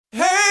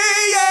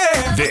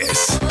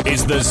This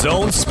is the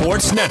Zone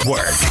Sports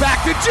Network.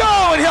 Back to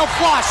Joe, and he'll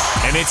flush.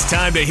 And it's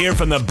time to hear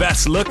from the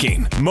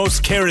best-looking,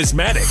 most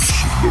charismatic,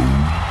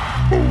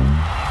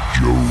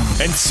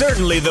 and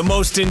certainly the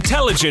most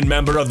intelligent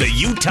member of the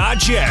Utah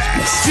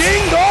Jazz.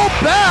 Jingle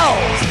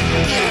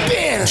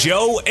bells!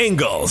 Joe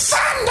Ingles.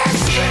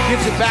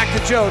 Gives it back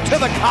to Joe. To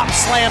the cup,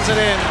 slams it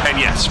in. And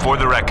yes, for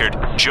the record,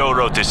 Joe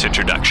wrote this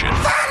introduction.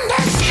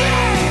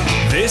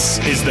 This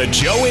is the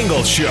Joe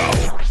Ingles Show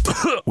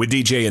with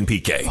DJ and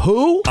PK.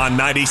 Who? On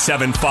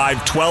 97.5,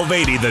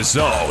 1280 The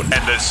Zone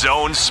and the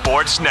Zone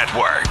Sports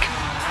Network.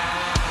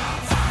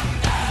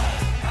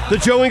 The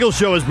Joe Ingles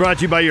Show is brought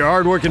to you by your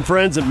hardworking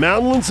friends at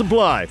Mountainland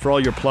Supply. For all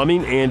your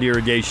plumbing and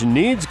irrigation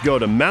needs, go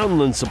to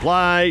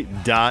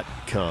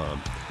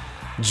mountainlandsupply.com.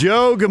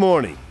 Joe, good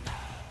morning.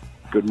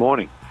 Good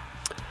morning.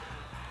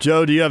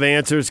 Joe, do you have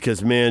answers?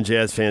 Because, man,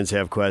 Jazz fans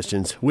have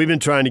questions. We've been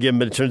trying to give them,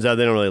 but it turns out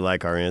they don't really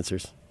like our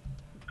answers.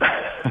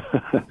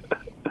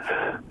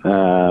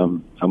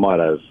 I might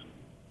have.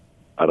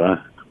 I don't know.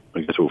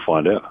 I guess we'll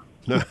find out.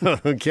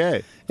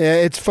 Okay. Yeah,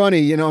 it's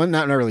funny,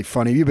 not really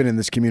funny. You've been in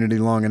this community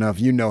long enough.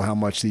 You know how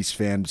much these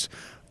fans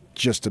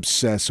just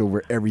obsess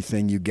over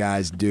everything you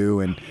guys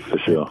do. And, For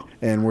sure.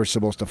 And we're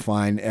supposed to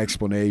find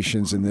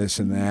explanations and this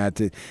and that.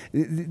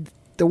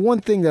 The one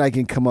thing that I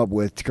can come up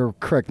with,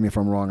 correct me if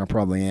I'm wrong, I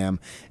probably am,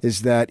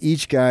 is that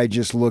each guy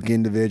just look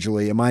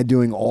individually. Am I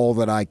doing all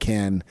that I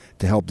can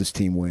to help this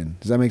team win?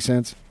 Does that make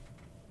sense?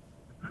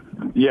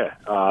 Yeah,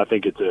 I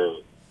think it's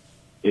a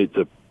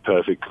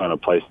perfect kind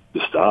of place to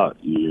start.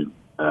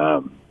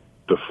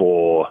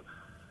 Before,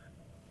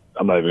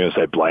 I'm not even going to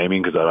say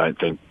blaming, because I don't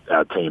think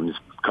our team's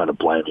kind of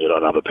blaming it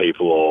on other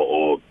people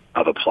or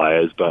other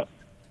players, but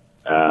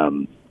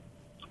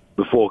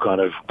before kind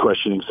of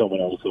questioning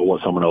someone else or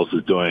what someone else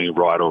is doing,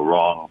 right or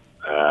wrong,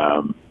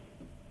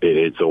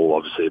 it's all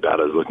obviously about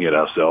us looking at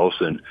ourselves.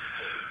 And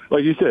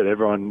like you said,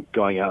 everyone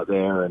going out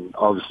there and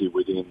obviously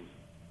within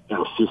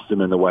our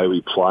system and the way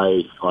we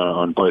play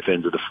on both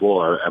ends of the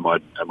floor, am I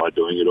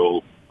doing it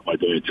all? Am I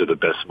doing it to the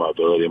best of my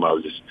ability? Am I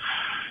just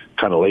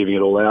kind of leaving it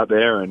all out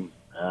there? And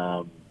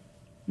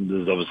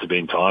there's obviously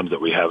been times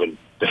that we haven't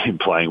been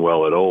playing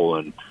well at all.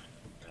 And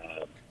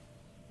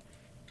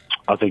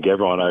I think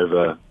everyone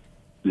over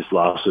this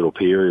last little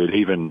period,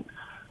 even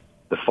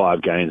the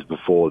 5 games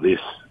before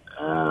this,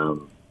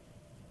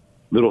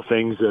 little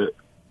things that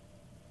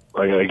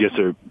I guess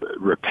are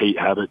repeat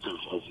habits of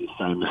the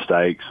same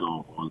mistakes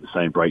or the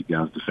same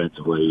breakdowns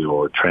defensively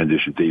or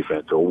transition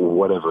defense or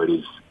whatever it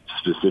is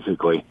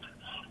specifically.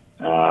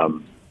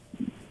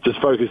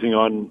 Just focusing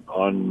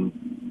on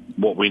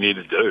what we need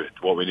to do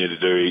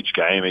each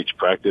game, each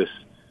practice,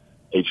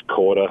 each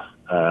quarter,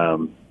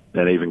 and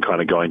even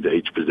kind of going to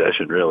each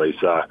possession, really.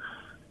 So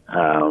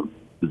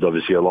there's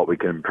obviously a lot we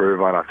can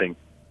improve on. I think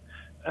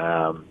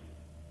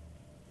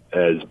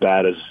as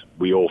bad as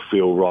we all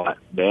feel right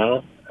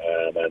now,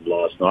 and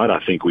last night, I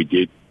think we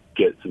did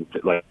get some,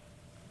 it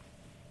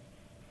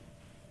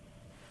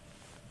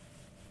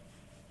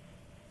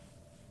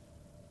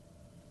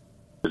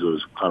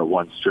was kind of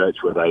one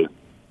stretch where they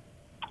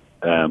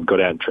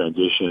got out in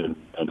transition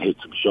and hit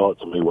some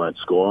shots and we weren't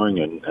scoring,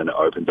 and it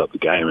opened up the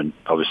game. And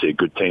obviously a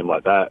good team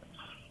like that,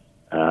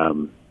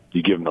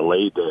 you give them the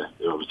lead, they're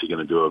obviously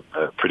going to do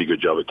a pretty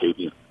good job at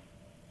keeping it.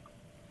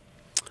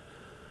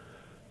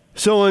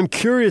 So I'm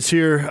curious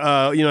here.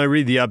 I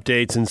read the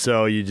updates, and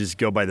so you just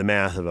go by the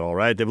math of it all,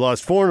 right? They've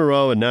lost 4 in a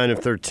row and 9 of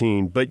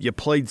 13, but you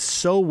played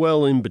so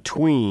well in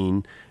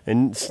between,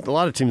 and a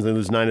lot of teams, they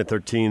lose 9 of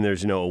 13.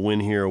 There's, a win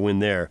here, a win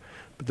there.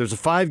 But there's a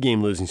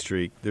 5-game losing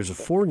streak. There's a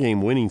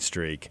 4-game winning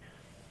streak.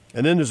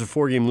 And then there's a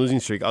 4-game losing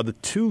streak. Are the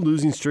 2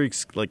 losing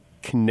streaks,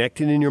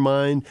 connected in your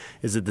mind?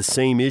 Is it the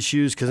same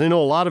issues? Because I know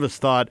a lot of us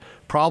thought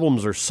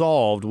problems are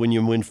solved when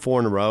you win 4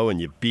 in a row and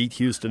you beat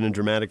Houston in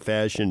dramatic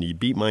fashion, you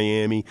beat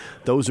Miami.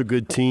 Those are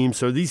good teams.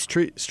 So are these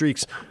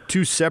streaks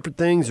 2 separate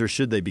things, or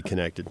should they be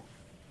connected?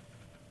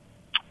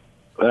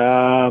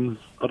 I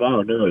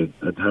don't know.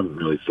 I haven't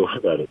really thought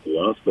about it, to be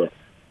honest. But,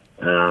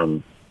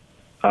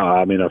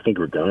 I think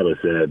regardless,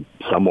 they're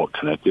somewhat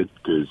connected,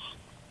 because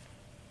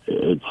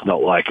it's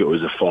not like it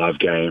was a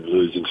 5-game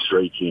losing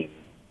streak in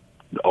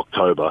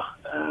October.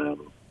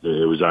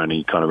 It was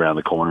only kind of around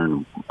the corner,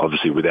 and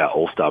obviously without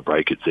All-Star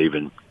break, it's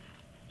even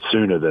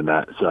sooner than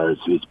that. So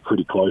it's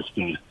pretty close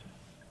to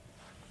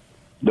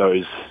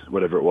those,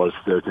 whatever it was,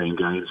 13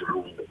 games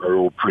are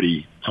all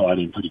pretty tight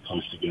and pretty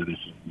close together if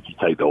you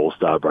take the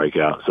All-Star break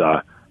out.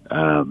 So,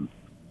 I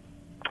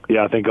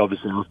think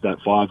obviously after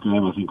that 5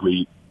 game, I think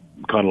we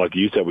kind of, like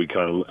you said, we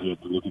kind of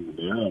had to look in the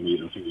mirror, and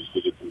I think we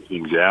figured some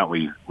things out.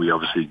 We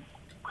obviously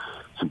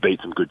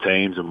beat some good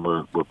teams, and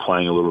we're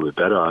playing a little bit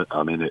better.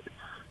 I mean,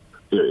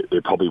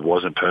 it probably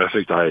wasn't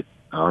perfect. I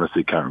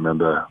honestly can't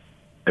remember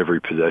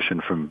every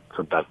possession from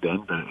back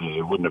then, but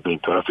it wouldn't have been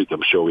perfect.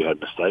 I'm sure we had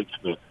mistakes,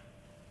 but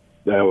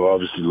they were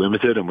obviously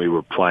limited, and we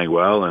were playing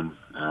well, and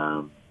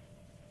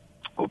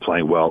we're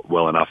playing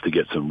well enough to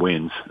get some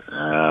wins.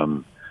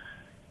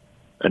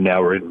 And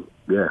now we're in,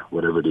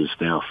 whatever it is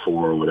now,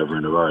 4 or whatever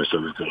in a row. So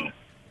we've got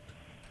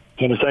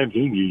kind of the same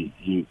thing.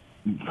 You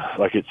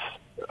like,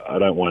 I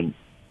don't want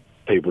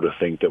people to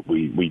think that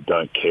we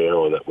don't care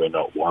or that we're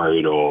not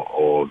worried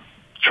or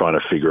trying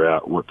to figure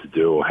out what to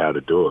do or how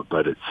to do it.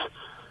 But it's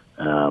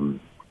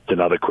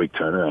another quick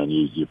turnaround.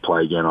 You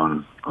play again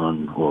on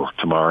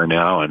tomorrow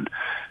now, and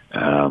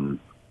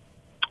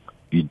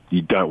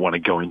you don't want to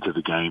go into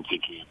the game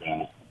thinking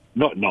about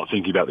not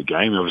thinking about the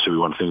game. Obviously, we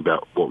want to think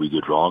about what we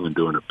did wrong and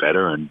doing it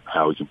better and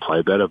how we can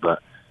play better.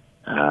 But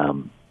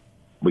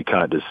we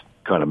can't just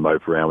kind of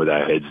mope around with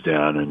our heads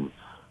down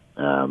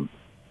and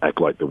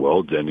act like the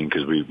world's ending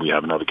because we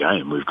have another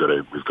game. We've got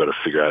to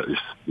figure out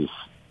this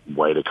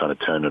way to kind of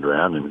turn it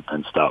around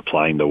and start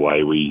playing the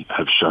way we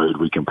have showed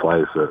we can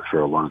play for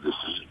a lot of this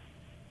season.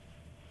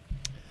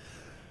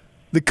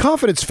 The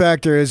confidence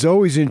factor has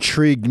always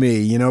intrigued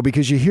me,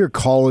 because you hear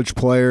college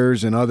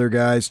players and other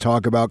guys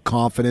talk about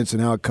confidence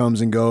and how it comes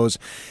and goes.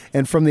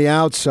 And from the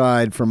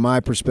outside, from my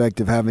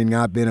perspective, having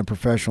not been a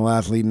professional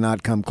athlete and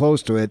not come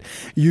close to it,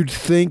 you'd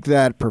think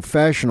that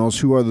professionals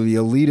who are the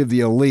elite of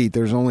the elite,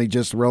 there's only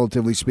just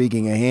relatively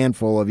speaking a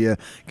handful of you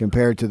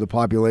compared to the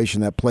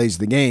population that plays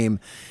the game,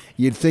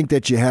 you'd think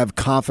that you have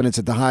confidence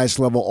at the highest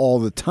level all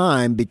the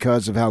time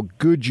because of how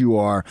good you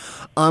are.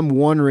 I'm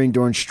wondering,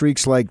 during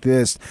streaks like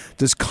this,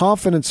 does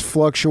confidence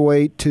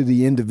fluctuate to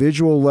the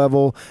individual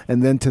level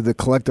and then to the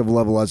collective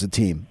level as a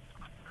team?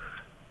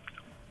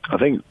 I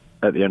think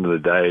at the end of the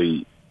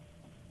day,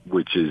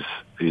 which is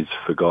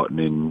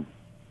forgotten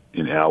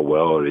in our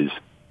world, is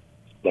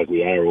like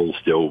we are all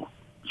still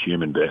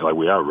human beings. Like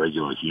we are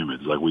regular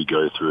humans. Like we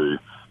go through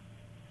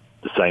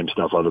the same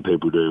stuff other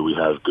people do. We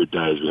have good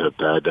days, we have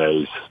bad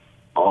days,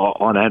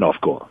 on and off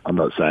court. I'm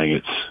not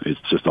saying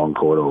it's just on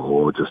court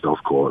or just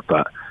off court,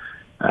 but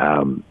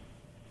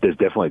there's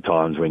definitely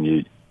times when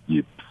you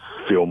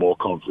feel more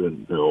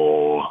confident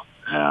or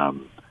I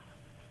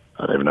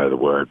don't even know the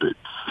word, but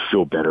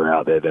feel better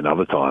out there than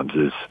other times.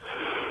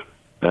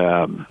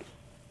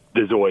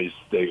 There's always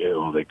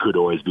there could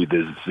always be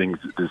there's things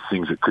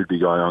that could be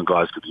going on.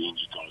 Guys could be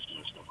injured, guys could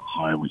have stuff at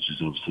home, which is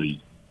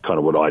obviously kind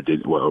of what I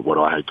did, what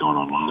I had going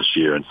on last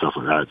year and stuff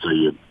like that. So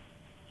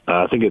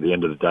I think at the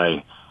end of the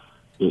day,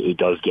 it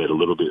does get a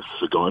little bit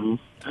forgotten.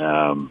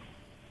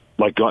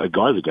 Like guys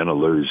are going to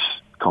lose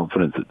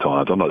confidence at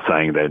times. I'm not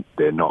saying that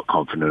they're not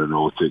confident at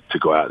all to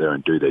go out there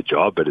and do their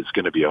job, but it's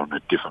going to be on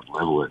a different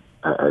level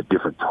at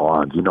different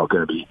times. You're not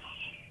going to be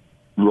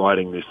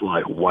riding this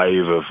like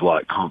wave of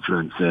like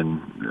confidence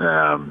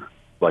and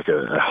like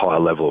a high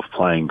level of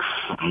playing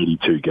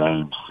 82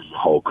 games for your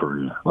whole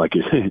career. Like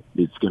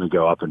it's going to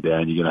go up and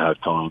down. You're going to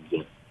have times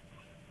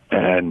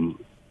and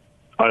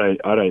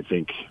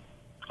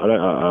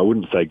I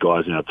wouldn't say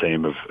guys in our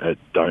team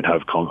don't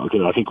have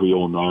confidence. I think we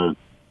all know,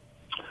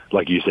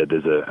 like you said,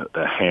 there's a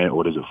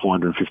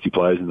 450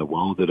 players in the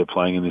world that are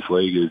playing in this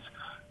league. You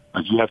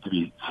have to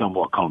be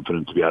somewhat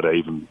confident to be able to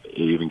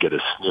even get a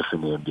sniff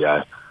in the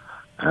NBA,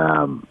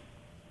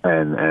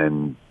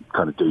 and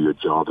kind of do your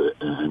job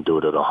and do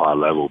it at a high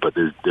level. But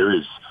there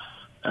is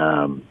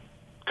kind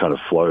of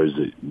flows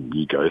that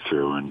you go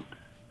through, and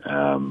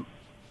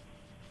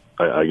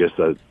I guess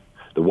that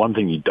the one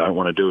thing you don't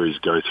want to do is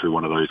go through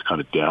one of those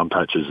kind of down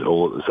patches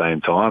all at the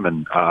same time.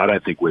 And I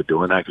don't think we're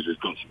doing that because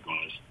we've got some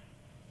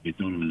guys.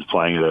 Donovan's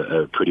playing at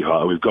a pretty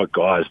high. We've got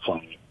guys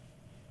playing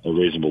at a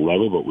reasonable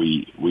level, but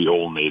we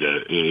all need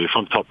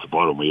from top to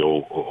bottom,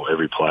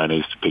 every player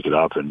needs to pick it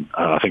up. And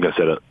I think I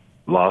said it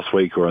last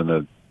week or in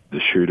the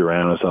shoot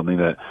around or something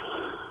that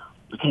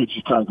the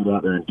coaches can't get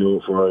out there and do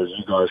it for us.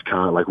 You guys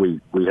can't. Like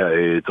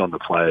it's on the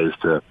players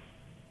to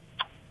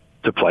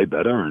play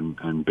better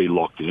and be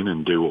locked in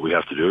and do what we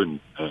have to do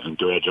and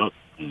do our job.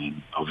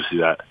 And obviously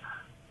that,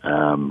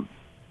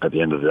 at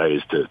the end of the day,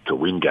 is to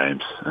win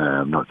games,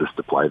 not just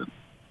to play them.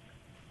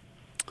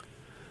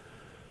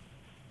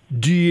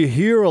 Do you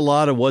hear a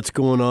lot of what's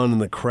going on in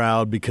the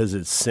crowd because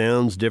it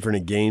sounds different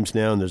at games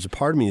now? And there's a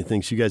part of me that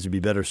thinks you guys would be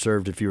better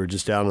served if you were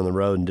just out on the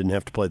road and didn't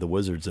have to play the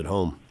Wizards at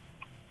home.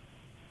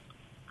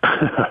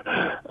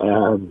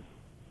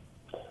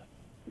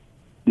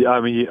 Yeah,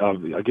 I mean,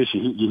 I guess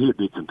you hear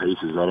bits and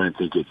pieces. I don't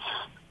think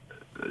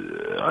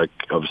I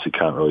obviously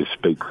can't really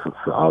speak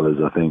for others.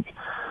 I think,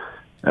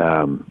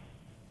 I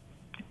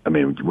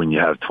mean, when you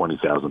have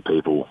 20,000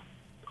 people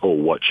all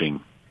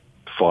watching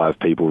 5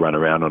 people run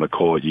around on a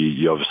court,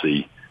 you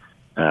obviously,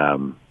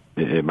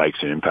 it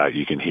makes an impact.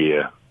 You can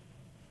hear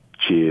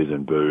cheers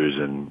and boos,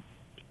 and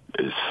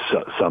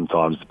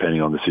sometimes,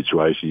 depending on the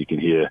situation, you can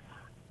hear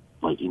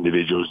like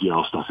individuals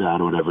yell stuff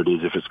out or whatever it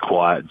is if it's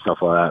quiet and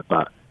stuff like that.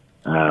 But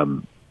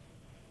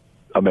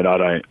I mean,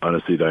 I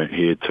honestly don't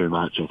hear too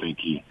much. I think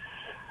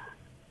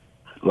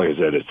like I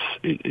said,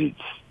 it's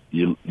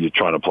you're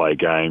trying to play a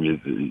game.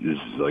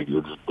 There's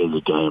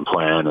a game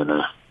plan, and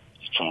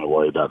you're trying to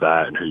worry about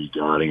that and who you're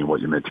guarding and what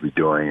you're meant to be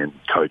doing, and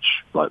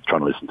coach like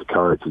trying to listen to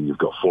coach, and you've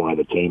got 4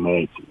 other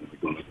teammates and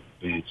you've got a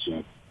bench.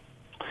 So,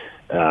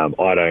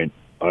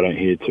 I don't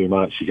hear too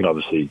much. You can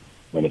obviously,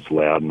 when it's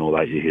loud and all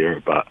that, you hear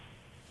it, but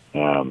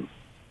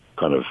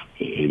kind of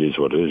it is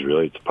what it is.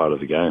 Really, it's part of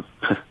the game.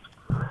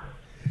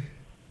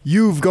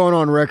 You've gone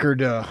on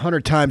record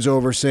 100 times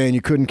over saying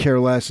you couldn't care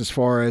less as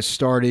far as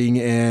starting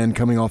and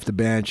coming off the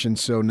bench, and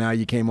so now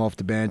you came off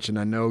the bench, and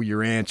I know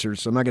your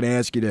answers, so I'm not going to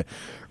ask you to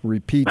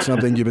repeat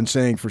something you've been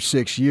saying for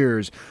 6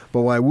 years,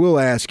 but what I will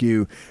ask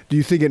you, do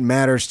you think it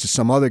matters to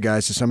some other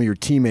guys, to some of your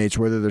teammates,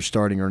 whether they're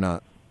starting or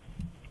not?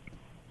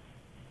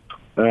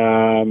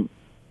 No,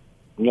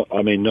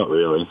 I mean, not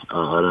really.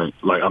 I don't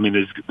like. I mean,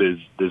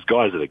 there's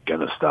guys that are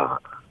gonna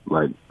start.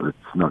 Like, let's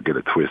not get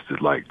it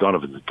twisted. Like,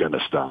 Donovan's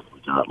gonna start.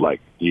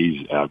 Like,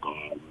 he's our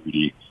guy.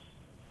 Rudy,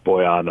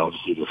 Bojan,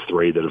 obviously the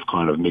three that have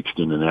kind of mixed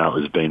in and out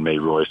has been me,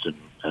 Royce,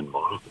 and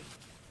Mark.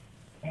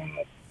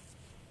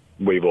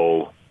 We've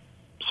all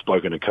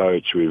spoken to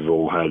coach. We've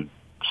all had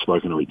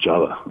spoken to each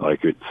other.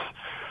 Like, it's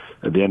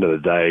at the end of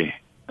the day.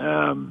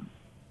 I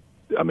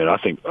mean, I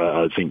think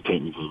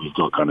technically we've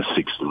got kind of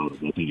 6 starters.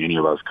 I think any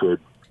of us could.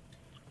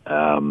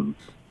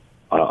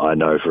 I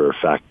know for a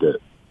fact that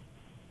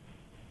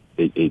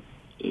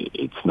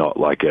it's not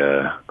like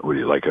a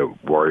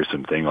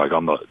worrisome thing. Like, I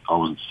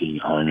wasn't sitting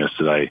at home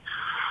yesterday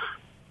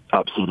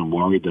upset and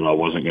worried that I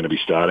wasn't going to be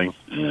starting.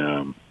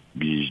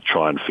 You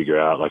try and figure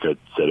out, like I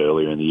said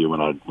earlier in the year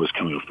when I was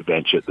coming off the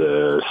bench at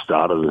the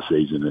start of the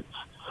season,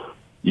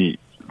 I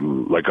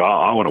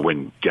want to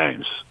win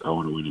games. I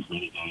want to win as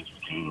many games as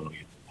we can. I want to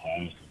get the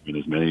highest, win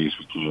as many as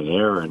we can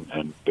there,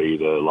 and be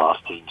the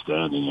last team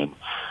standing.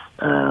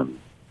 And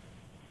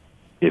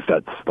if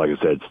that's, like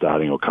I said,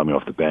 starting or coming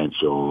off the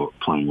bench or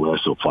playing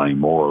less or playing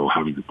more or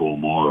having the ball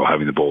more or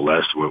having the ball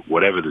less,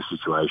 whatever the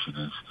situation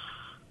is,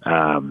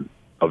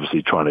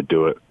 obviously trying to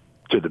do it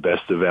to the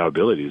best of our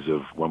abilities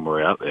of when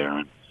we're out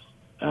there.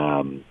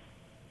 And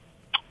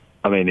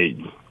I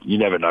mean, you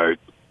never know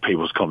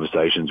people's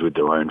conversations with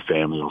their own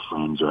family or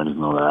friends or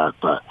anything like that.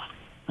 But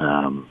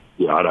I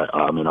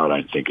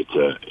don't think it's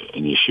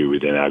an issue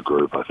within our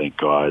group. I think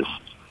guys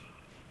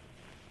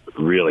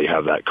really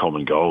have that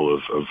common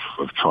goal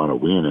of trying to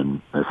win,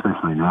 and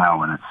especially now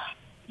when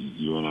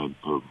you're in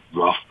a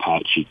rough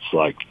patch, it's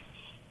like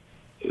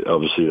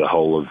obviously the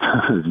whole of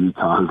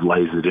Utah has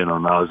lasered in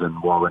on us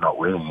and why we're not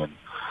winning.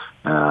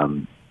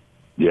 And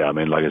I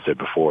mean, like I said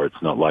before,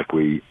 it's not like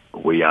we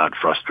aren't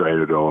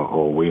frustrated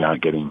or we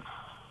aren't getting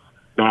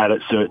bad at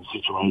certain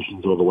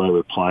situations or the way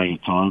we're playing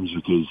at times,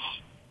 because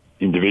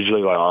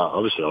individually, like,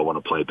 obviously I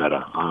want to play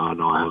better. I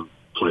know I haven't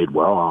played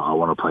well. I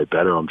want to play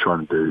better. I'm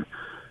trying to do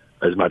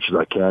as much as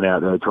I can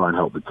out there, try and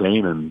help the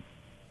team. And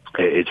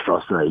it's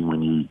frustrating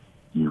when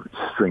you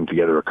string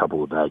together a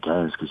couple of bad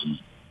games because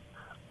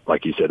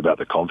like you said about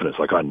the confidence,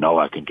 like I know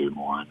I can do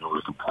more. I know I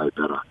can play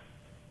better.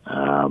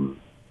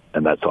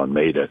 And that's on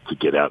me to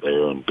get out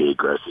there and be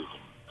aggressive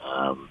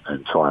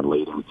and try and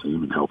lead the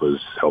team and help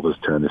us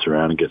turn this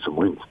around and get some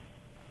wins.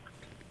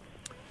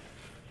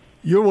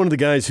 You're one of the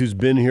guys who's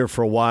been here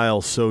for a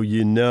while, so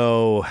you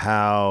know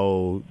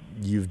how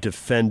you've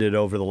defended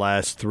over the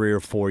last 3 or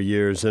 4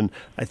 years. And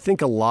I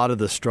think a lot of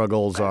the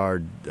struggles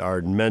are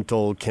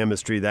mental,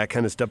 chemistry, that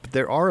kind of stuff. But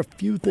there are a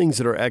few things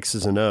that are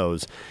X's and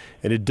O's.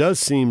 And it does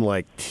seem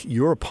like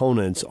your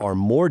opponents are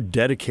more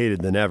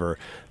dedicated than ever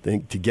to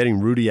getting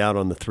Rudy out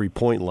on the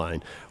three-point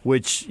line,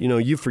 which,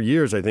 you for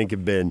years I think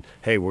have been,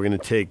 hey, we're going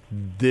to take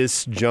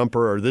this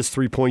jumper or this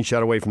three-point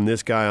shot away from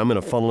this guy. I'm going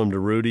to funnel him to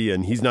Rudy,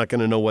 and he's not going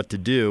to know what to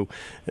do.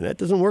 And that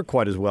doesn't work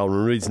quite as well when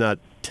Rudy's not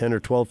 10 or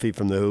 12 feet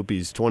from the hoop.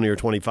 He's 20 or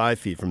 25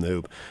 feet from the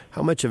hoop.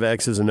 How much of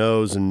X's and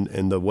O's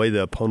and the way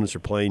the opponents are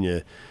playing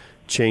you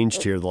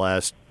changed here the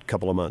last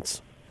couple of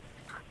months?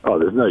 Oh,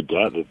 there's no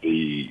doubt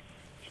that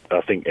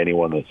I think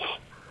anyone that's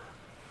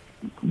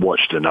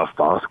watched enough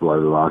basketball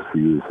over the last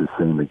few years has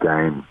seen the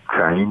game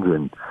change.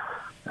 And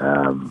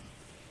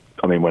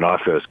I mean, when I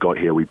first got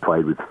here, we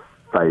played with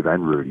Fave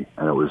and Rudy,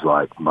 and it was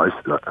like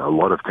a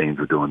lot of teams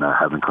were doing that,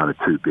 having kind of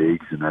two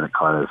bigs, and then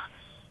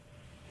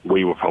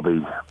we were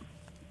probably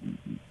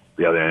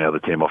the only other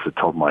team off the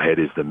top of my head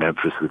is the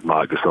Memphis with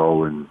Marc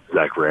Gasol and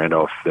Zach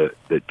Randolph that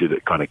did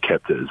it, kind of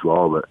kept it as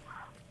well. But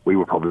we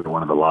were probably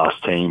one of the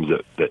last teams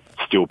that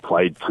still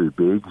played two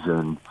bigs,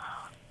 and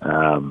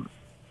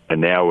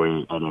now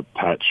we're on a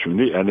patch, and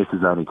this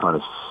is only kind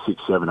of 6,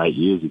 7, 8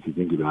 years if you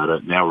think about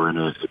it. Now we're in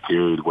a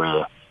period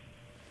where,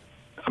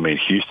 I mean,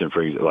 Houston,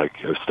 for example, like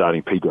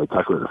starting PJ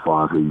Tucker at the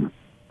 5, who,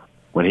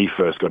 when he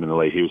first got in the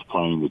league, he was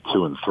playing the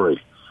 2 and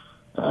 3.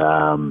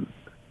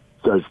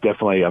 So it's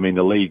definitely, I mean,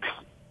 the league's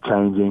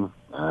changing.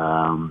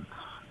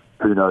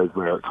 Who knows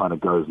where it kind of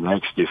goes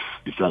next if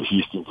that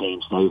Houston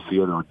team stays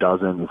together or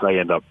doesn't. If they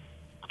end up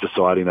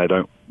deciding they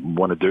don't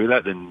want to do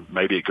that, then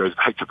maybe it goes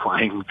back to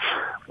playing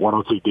 1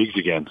 or 2 bigs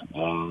again.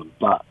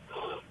 But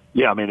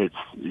yeah, I mean,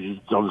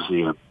 it's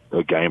obviously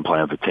a game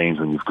plan for teams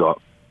when you've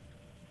got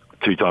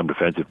two-time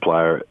defensive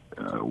player,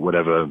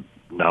 whatever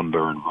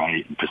number and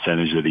rate and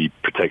percentage that he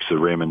protects the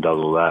rim and does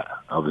all that,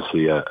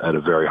 obviously at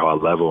a very high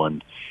level.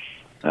 And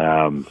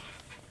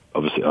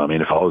obviously, I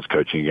mean, if I was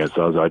coaching against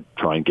us, I'd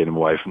try and get him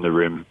away from the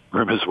rim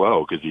as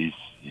well, because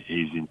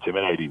he's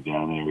intimidating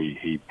down there.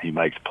 He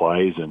makes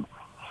plays, and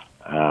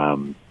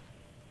kind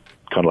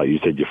of like you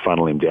said, you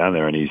funnel him down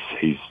there, and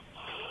he's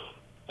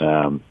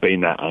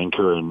been that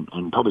anchor and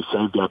probably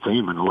saved our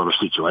team in a lot of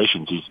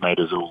situations. He's made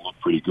us all look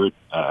pretty good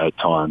at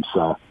times.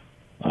 So,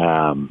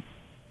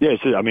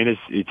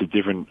 it's a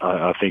different.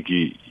 I think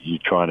you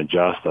try and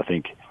adjust. I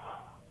think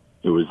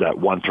it was that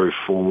 1 through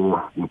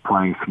 4. We're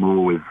playing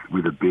small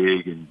with a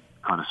big and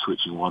kind of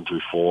switching 1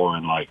 through 4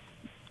 and like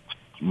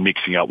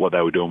mixing up what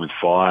they were doing with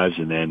 5s.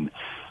 And then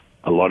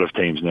a lot of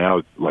teams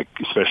now, like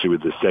especially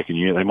with the second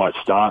unit, they might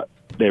start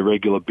their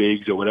regular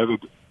bigs or whatever,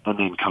 and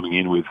then coming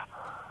in with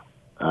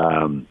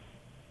a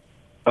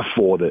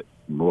 5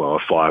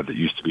 that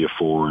used to be a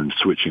 4 and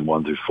switching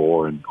 1 through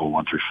 4 or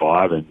 1 through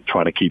 5 and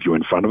trying to keep you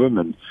in front of them.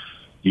 And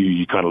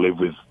you kind of live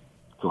with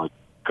like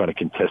kind of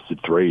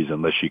contested 3s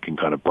unless you can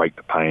kind of break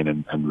the pain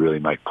and really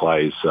make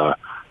plays. So,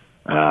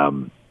 I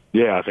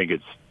think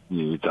it's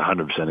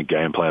 100% a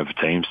game plan for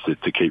teams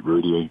to keep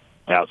Rudy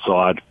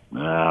outside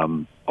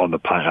on the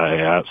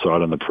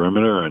outside on the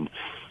perimeter. And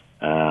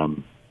I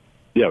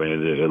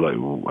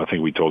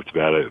think we talked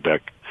about it,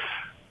 about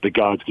the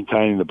guards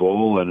containing the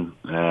ball, and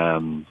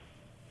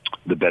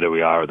the better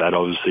we are at that,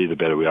 obviously, the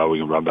better we are. We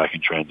can run back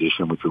in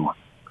transition, which will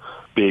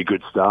be a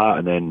good start,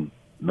 and then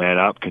man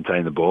up,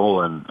 contain the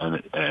ball, and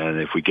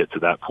if we get to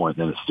that point,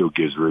 then it still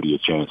gives Rudy a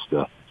chance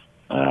to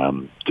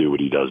do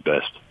what he does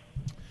best.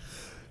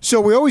 So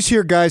we always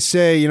hear guys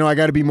say, I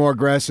got to be more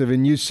aggressive,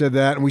 and you said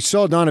that, and we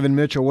saw Donovan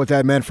Mitchell, what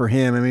that meant for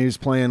him. I mean, he was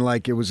playing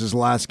like it was his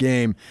last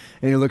game,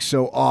 and he looked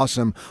so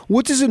awesome.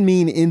 What does it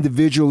mean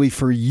individually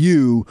for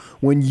you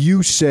when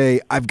you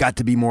say, I've got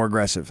to be more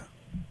aggressive?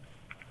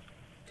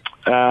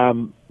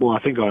 Well, I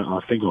think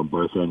on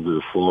both ends of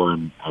the floor,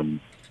 and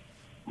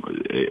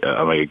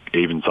I mean,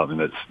 even something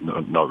that's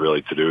not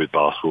really to do with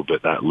basketball,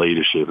 but that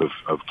leadership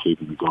of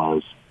keeping the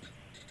guys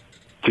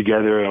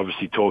together, and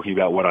obviously talking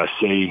about what I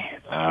see,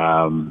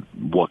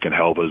 what can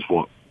help us,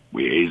 what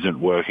isn't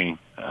working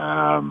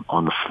on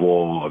the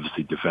floor.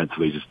 Obviously,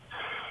 defensively, just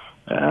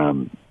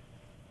I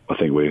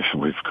think we've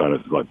kind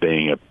of like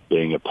being a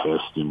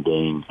pest and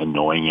being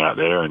annoying out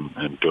there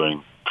and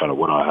doing kind of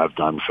what I have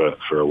done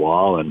for a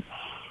while. And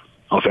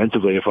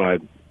offensively, if I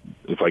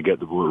get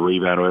the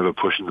rebound or whatever,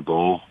 pushing the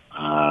ball,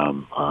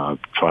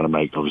 trying to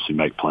make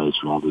plays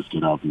for others,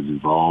 get others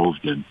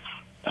involved, and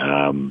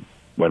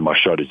when my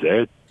shot is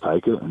there,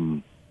 take it.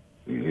 And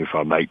if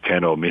I make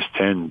 10 or miss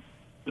 10,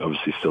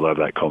 obviously still have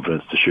that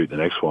confidence to shoot the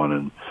next one.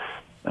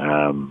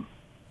 And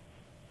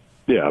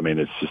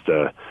it's just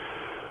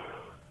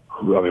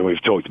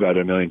we've talked about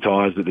it a million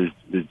times, but there's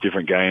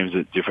different games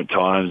at different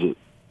times.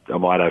 I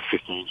might have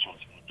 15 shots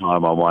at a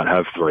time, I might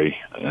have 3.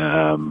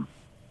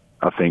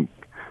 I think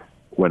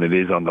when it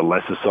is on the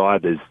lesser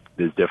side,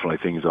 there's definitely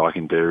things I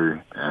can do,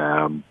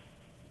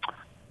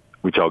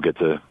 which I'll get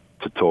to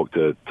talk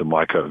to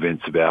Mike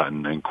Vince about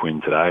and Quinn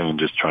today, and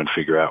just try and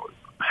figure out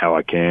how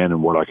I can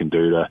and what I can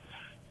do to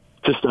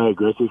stay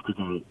aggressive.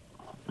 Because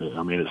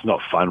it's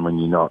not fun when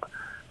you're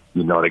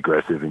not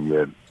aggressive, and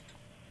you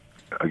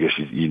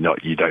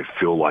don't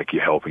feel like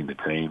you're helping the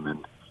team.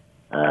 And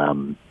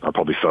I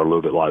probably felt a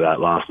little bit like that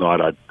last night.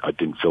 I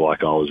didn't feel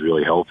like I was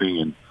really helping,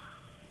 and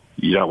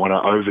you don't want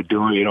to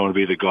overdo it. You don't want to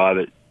be the guy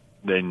that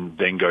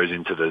then goes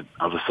into the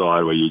other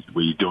side where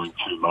you're doing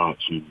too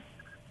much. And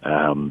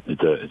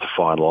it's a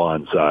fine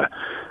line. So,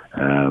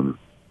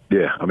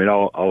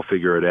 I'll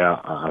figure it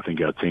out. I think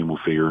our team will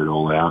figure it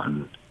all out,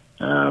 and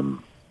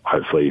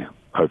hopefully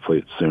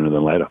it's sooner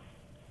than later.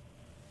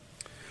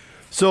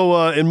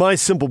 So in my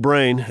simple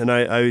brain, and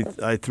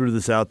I threw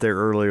this out there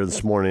earlier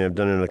this morning, I've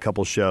done it in a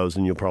couple shows,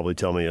 and you'll probably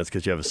tell me it's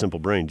because you have a simple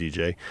brain,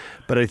 DJ.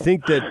 But I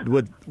think that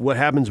what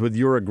happens with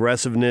your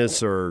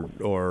aggressiveness or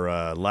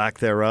lack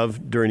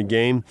thereof during a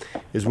game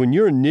is when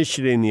you're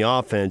initiating the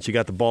offense, you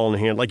got the ball in the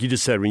hand. Like you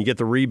just said, when you get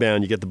the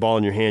rebound, you get the ball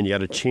in your hand, you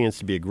got a chance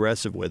to be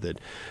aggressive with it.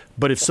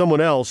 But if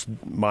someone else,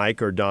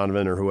 Mike or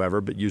Donovan or whoever,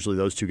 but usually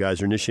those two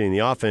guys are initiating the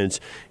offense,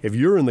 if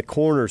you're in the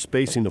corner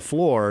spacing the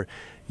floor,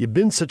 you've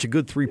been such a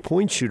good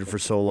three-point shooter for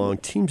so long,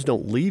 teams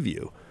don't leave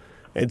you.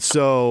 And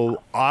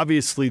so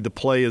obviously the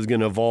play is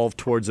going to evolve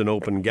towards an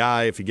open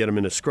guy if you get him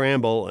in a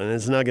scramble, and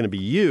it's not going to be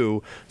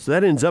you. So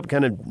that ends up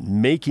kind of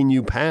making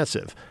you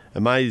passive.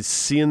 Am I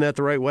seeing that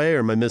the right way, or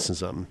am I missing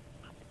something?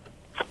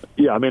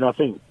 Yeah, I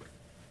think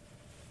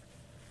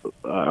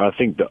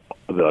the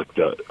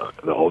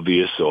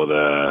obvious or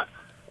the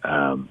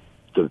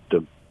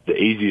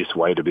easiest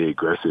way to be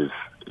aggressive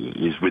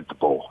is with the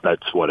ball.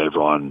 That's what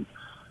everyone.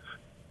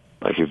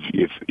 Like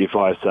if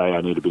I say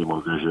I need to be more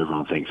aggressive,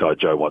 everyone thinks,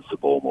 Joe wants the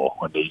ball more,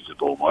 or needs the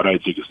ball more. I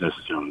don't think it's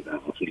necessarily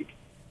that. I think,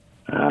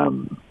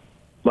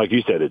 like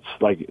you said, it's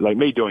like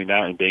me doing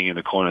that and being in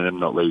the corner and them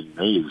not leaving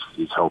me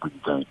is helping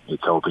the team.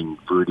 It's helping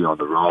Rudy on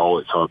the roll.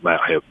 It's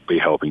be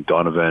helping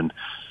Donovan.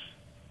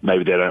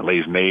 Maybe they don't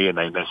leave me and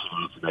they mess it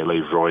up and they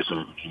leave Royce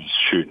and he's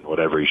shooting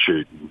whatever he's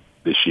shooting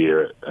this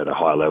year at a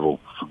high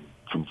level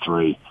from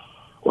 3,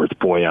 or it's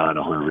Bojan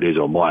or whoever it is,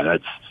 or Mike.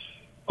 That's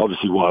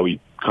obviously why we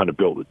kind of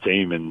built the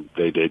team, and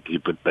they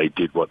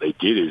did what they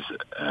did is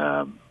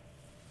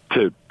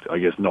to, I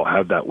guess, not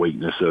have that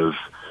weakness of,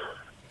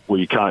 well,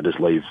 you can't just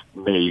leave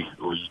me,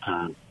 or you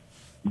can't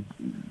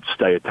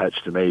stay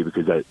attached to me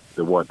because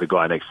the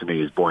guy next to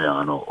me is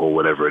Bojan or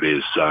whatever it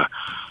is. So,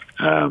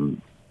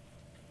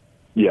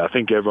 I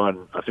think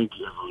everyone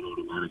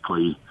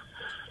automatically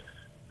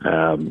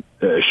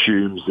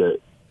assumes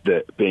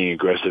that being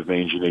aggressive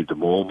means you need the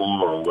ball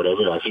more or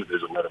whatever. I think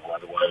there's a lot of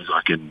other ways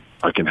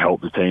I can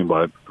help the team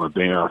by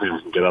being. I think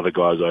I can get other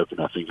guys open.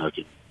 I think I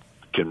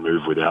can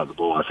move without the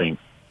ball. I think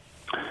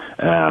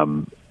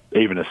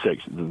even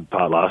the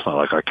part last night,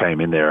 like I came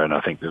in there and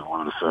I think that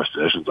one of the first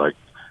possessions,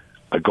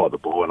 I got the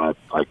ball and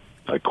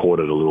I caught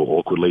it a little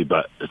awkwardly,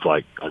 but it's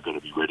like I've got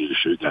to be ready to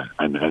shoot that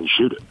and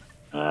shoot it.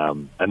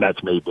 And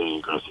that's me being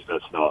aggressive.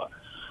 That's not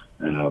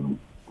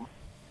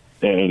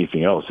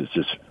anything else. It's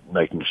just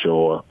making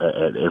sure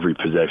at every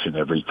possession,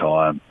 every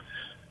time,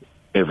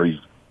 every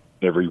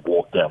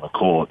walk down the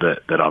court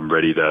that I'm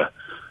ready to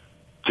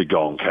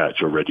go and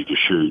catch or ready to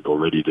shoot or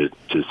ready to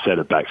set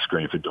a back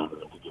screen for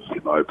Donovan to get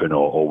him open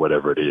or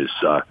whatever it is.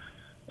 So,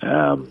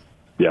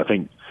 I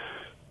think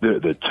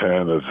the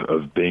term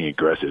of being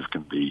aggressive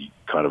can be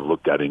kind of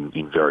looked at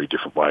in very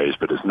different ways,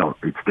 but it's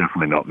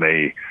definitely not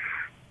me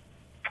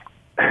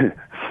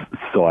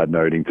side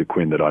noting to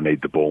Quinn that I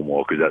need the ball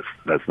more, because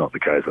that's not the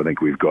case. I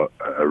think we've got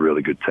a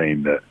really good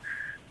team that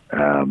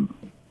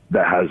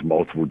has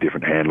multiple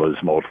different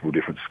handlers, multiple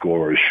different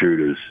scorers,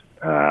 shooters,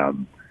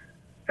 and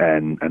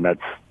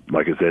that's,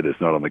 like I said,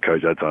 it's not on the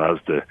coach. That's on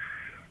us to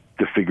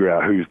figure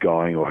out who's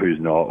going or who's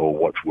not, or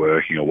what's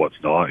working or what's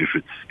not. If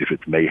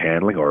it's me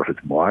handling, or if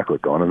it's Mike or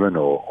Donovan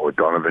or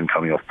Donovan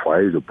coming off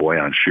plays or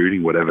Bojan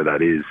shooting, whatever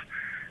that is,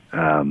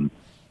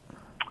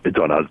 it's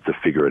on us to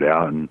figure it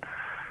out and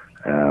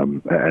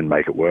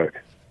make it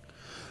work.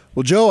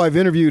 Well, Joe, I've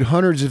interviewed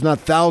hundreds, if not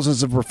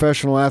thousands, of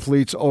professional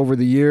athletes over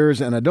the years,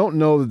 and I don't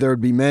know that there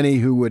would be many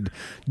who would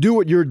do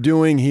what you're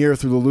doing here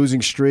through the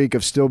losing streak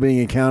of still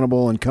being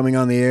accountable and coming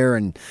on the air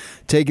and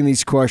taking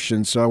these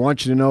questions. So I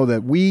want you to know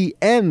that we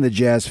and the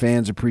Jazz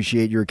fans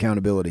appreciate your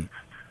accountability.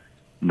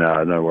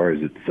 No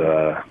worries. It's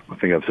I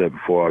think I've said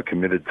before, I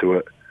committed to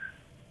it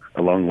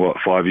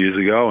 5 years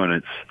ago, and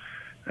it's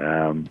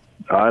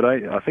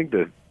I think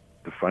the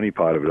funny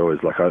part of it all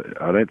is, like,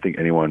 I don't think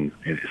anyone,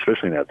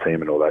 especially in our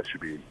team and all that,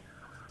 should be,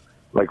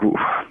 like,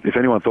 if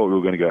anyone thought we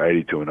were going to go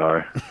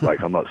 82-0,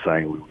 like, I'm not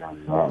saying we were going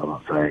to do that, I'm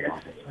not saying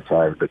anything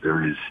okay, but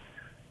there is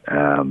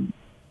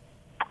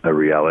a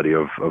reality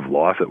of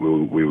life that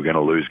we were going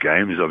to lose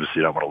games. Obviously,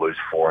 you don't want to lose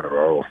 4 in a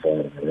row or 4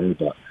 in a row,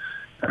 but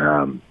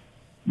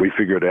we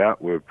figure it out.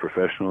 We're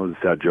professionals.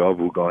 It's our job.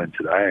 We'll go in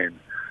today and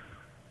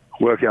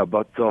work our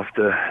butts off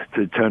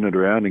to turn it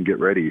around and get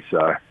ready.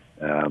 So,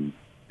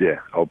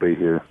 I'll be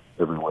here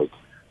every week.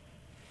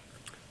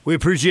 We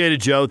appreciate it,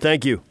 Joe.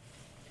 Thank you.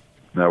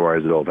 No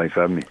worries at all. Thanks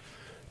for having me.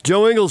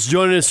 Joe Ingles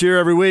joining us here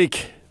every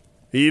week,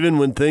 even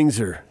when things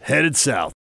are headed south.